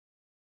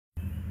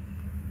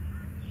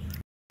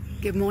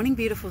Good morning,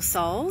 beautiful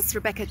souls.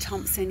 Rebecca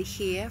Thompson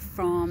here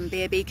from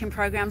Their Beacon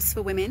Programs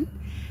for Women,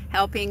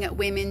 helping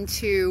women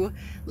to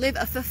live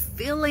a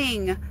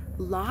fulfilling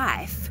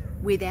life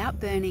without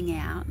burning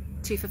out,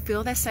 to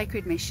fulfill their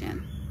sacred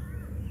mission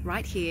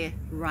right here,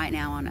 right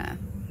now on earth.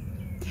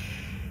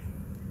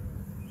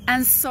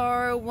 And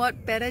so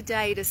what better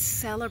day to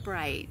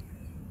celebrate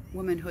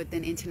womanhood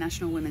than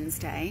International Women's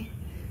Day?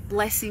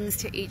 Blessings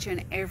to each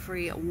and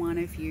every one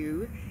of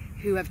you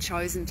who have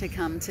chosen to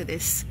come to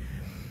this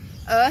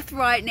earth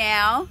right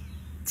now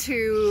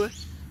to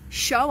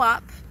show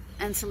up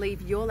and to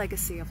leave your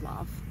legacy of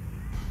love.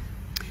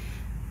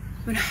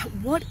 But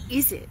what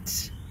is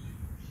it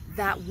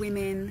that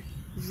women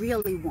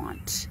really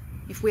want?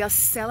 If we are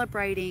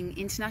celebrating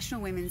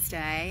International Women's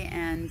Day,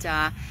 and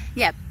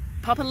yeah,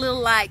 pop a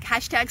little like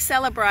hashtag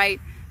celebrate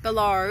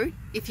below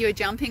if you're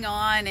jumping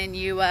on and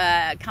you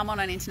come on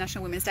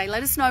International Women's Day.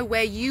 Let us know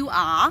where you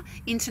are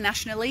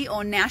internationally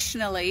or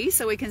nationally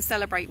so we can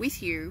celebrate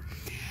with you.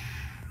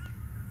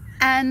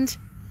 And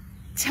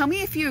tell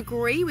me if you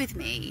agree with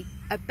me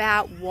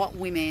about what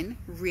women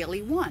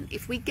really want.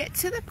 If we get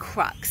to the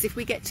crux, if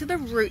we get to the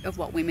root of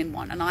what women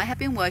want, and I have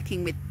been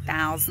working with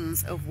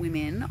thousands of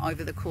women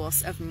over the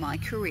course of my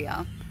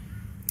career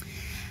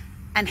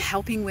and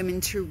helping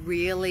women to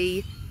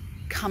really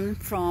come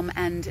from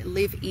and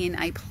live in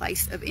a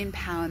place of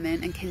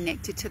empowerment and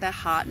connected to their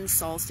heart and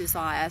soul's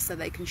desire so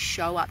they can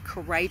show up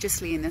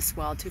courageously in this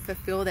world to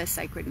fulfill their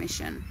sacred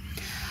mission.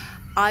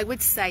 I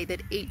would say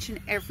that each and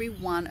every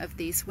one of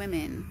these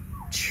women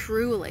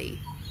truly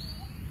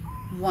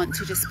want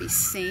to just be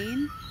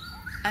seen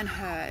and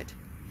heard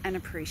and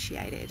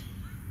appreciated.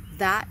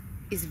 That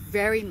is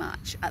very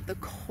much at the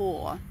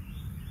core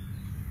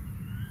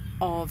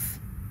of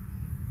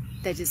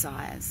their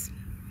desires.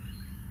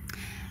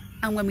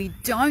 And when we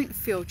don't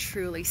feel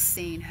truly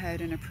seen,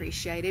 heard and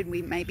appreciated,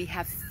 we maybe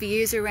have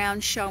fears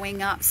around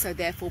showing up, so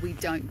therefore we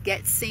don't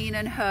get seen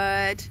and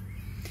heard.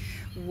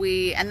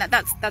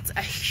 That's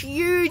a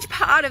huge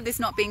part of this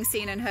not being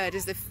seen and heard,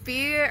 is the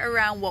fear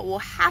around what will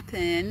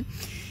happen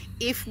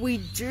if we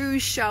do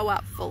show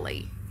up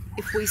fully,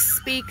 if we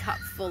speak up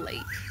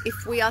fully,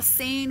 if we are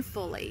seen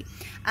fully.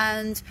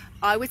 And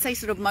I would say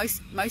sort of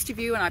most of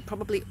you, and I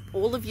probably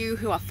all of you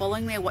who are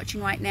following me or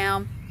watching right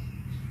now,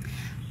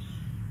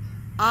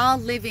 are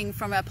living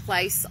from a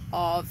place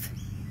of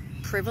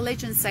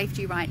privilege and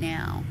safety right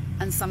now.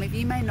 And some of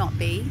you may not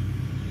be.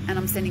 And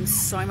I'm sending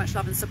so much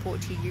love and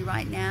support to you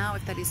right now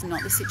if that is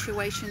not the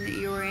situation that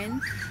you're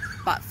in.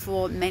 But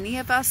for many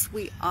of us,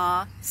 we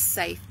are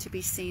safe to be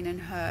seen and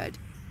heard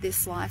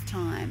this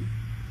lifetime.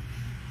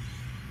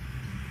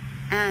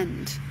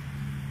 And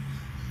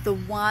the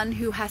one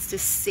who has to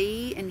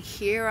see and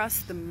hear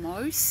us the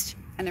most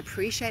and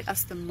appreciate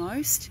us the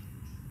most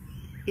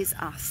is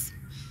us,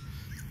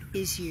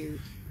 is you.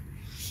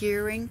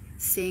 Hearing,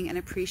 seeing and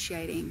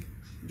appreciating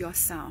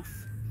yourself.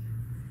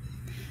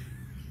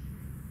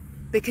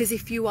 Because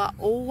if you are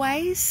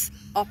always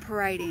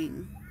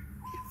operating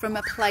from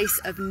a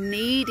place of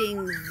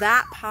needing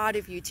that part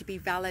of you to be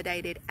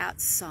validated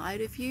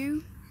outside of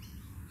you,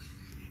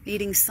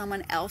 needing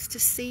someone else to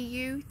see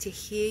you, to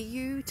hear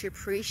you, to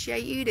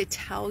appreciate you, to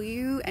tell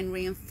you and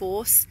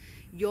reinforce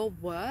your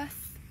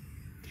worth,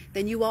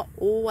 then you are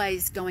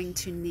always going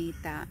to need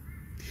that,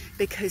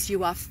 because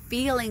you are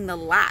feeling the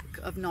lack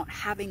of not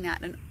having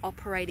that and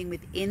operating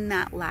within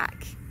that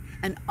lack.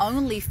 And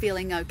only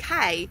feeling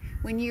okay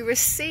when you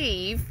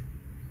receive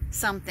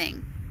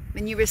something,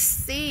 when you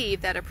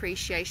receive that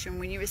appreciation,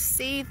 when you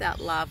receive that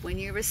love, when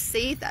you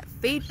receive that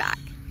feedback.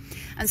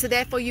 And so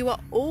therefore you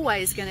are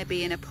always going to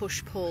be in a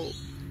push-pull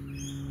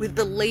with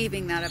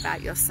believing that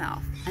about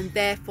yourself, and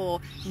therefore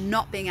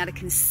not being able to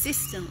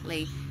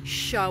consistently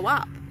show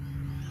up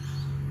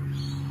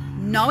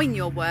knowing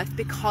your worth,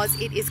 because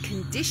it is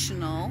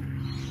conditional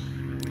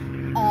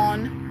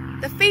on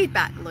the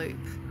feedback loop.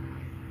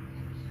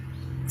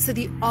 So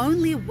the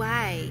only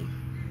way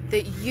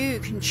that you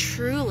can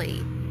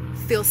truly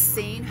feel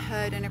seen,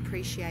 heard and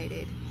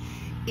appreciated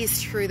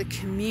is through the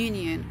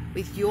communion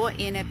with your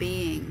inner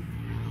being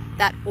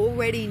that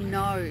already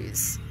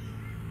knows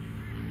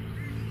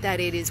that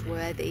it is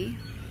worthy,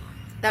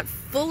 that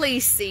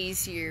fully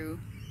sees you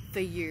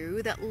for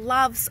you, that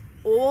loves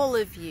all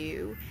of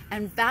you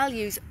and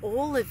values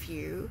all of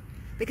you,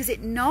 because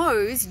it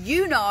knows,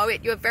 you know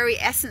at your very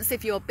essence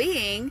of your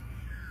being,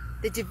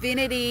 the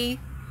divinity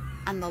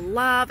and the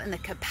love and the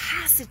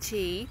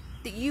capacity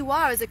that you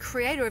are as a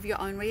creator of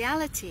your own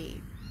reality.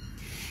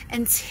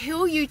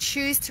 Until you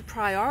choose to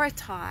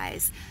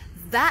prioritize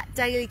that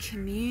daily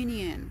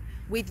communion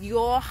with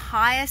your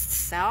highest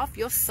self,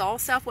 your soul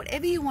self,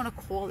 whatever you want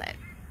to call it,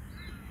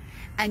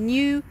 and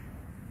you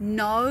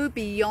know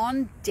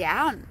beyond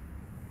doubt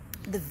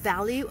the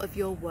value of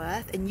your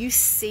worth, and you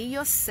see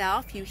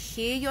yourself, you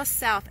hear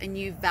yourself, and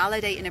you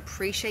validate and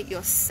appreciate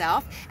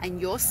yourself and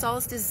your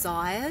soul's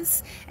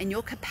desires and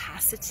your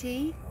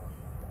capacity,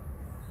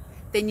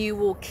 then you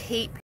will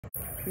keep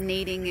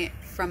needing it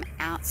from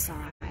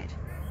outside.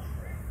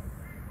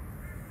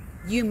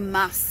 You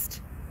must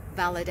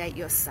validate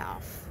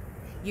yourself.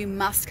 You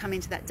must come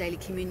into that daily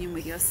communion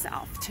with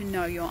yourself to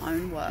know your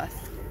own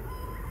worth.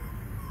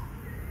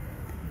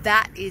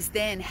 That is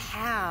then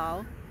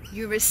how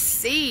you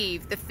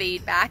receive the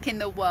feedback in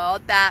the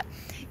world that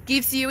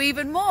gives you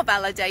even more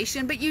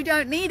validation, but you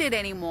don't need it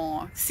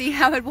anymore. See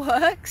how it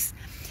works?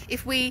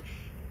 If we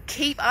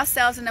keep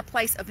ourselves in a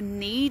place of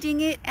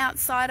needing it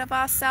outside of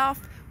ourselves,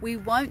 we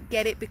won't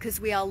get it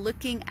because we are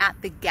looking at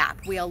the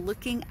gap. We are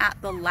looking at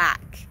the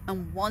lack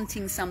and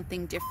wanting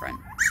something different.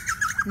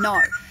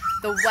 No.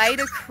 The way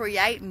to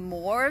create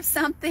more of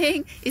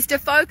something is to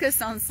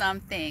focus on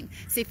something.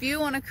 So if you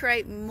want to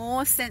create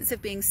more sense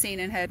of being seen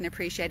and heard and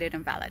appreciated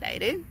and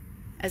validated,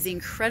 as the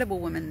incredible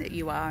woman that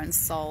you are and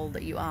soul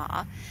that you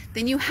are,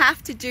 then you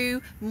have to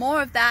do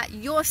more of that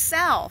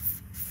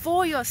yourself,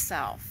 for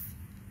yourself.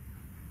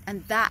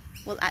 And that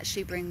will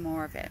actually bring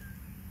more of it.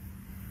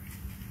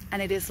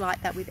 And it is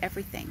like that with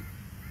everything.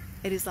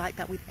 It is like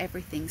that with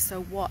everything.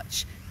 So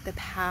watch the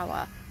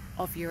power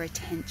of your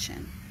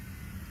attention.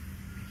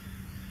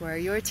 Where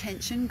your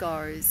attention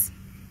goes,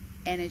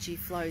 energy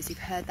flows. You've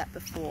heard that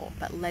before,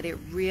 but let it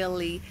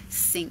really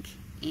sink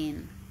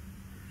in.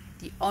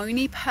 The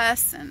only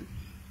person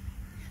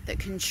that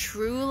can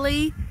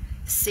truly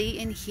see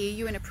and hear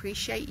you and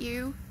appreciate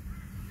you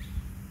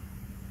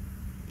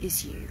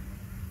is you.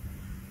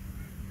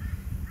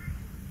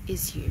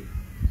 Is you.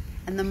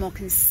 And the more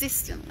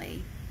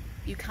consistently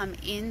you come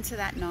into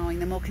that knowing,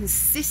 the more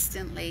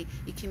consistently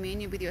you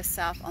commune with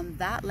yourself on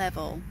that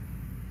level,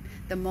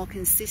 the more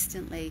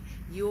consistently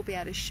you will be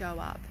able to show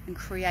up and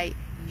create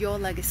your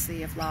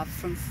legacy of love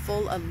from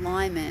full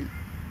alignment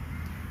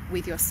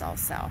with your soul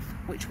self,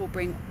 which will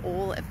bring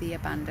all of the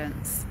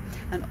abundance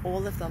and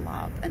all of the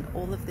love and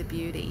all of the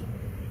beauty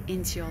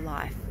into your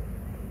life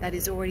that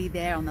is already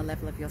there on the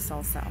level of your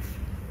soul self.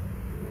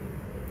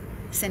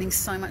 Sending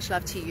so much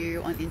love to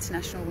you on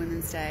International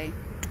Women's Day.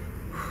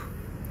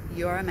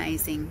 You're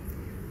amazing.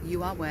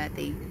 You are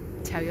worthy.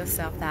 Tell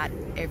yourself that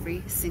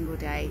every single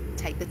day.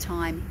 Take the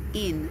time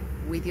in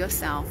with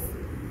yourself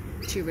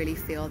to really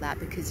feel that,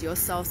 because your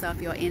soul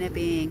self, your inner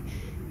being,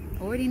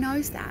 already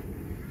knows that.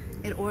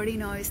 It already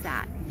knows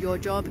that. Your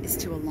job is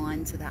to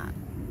align to that.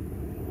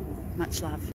 Much love.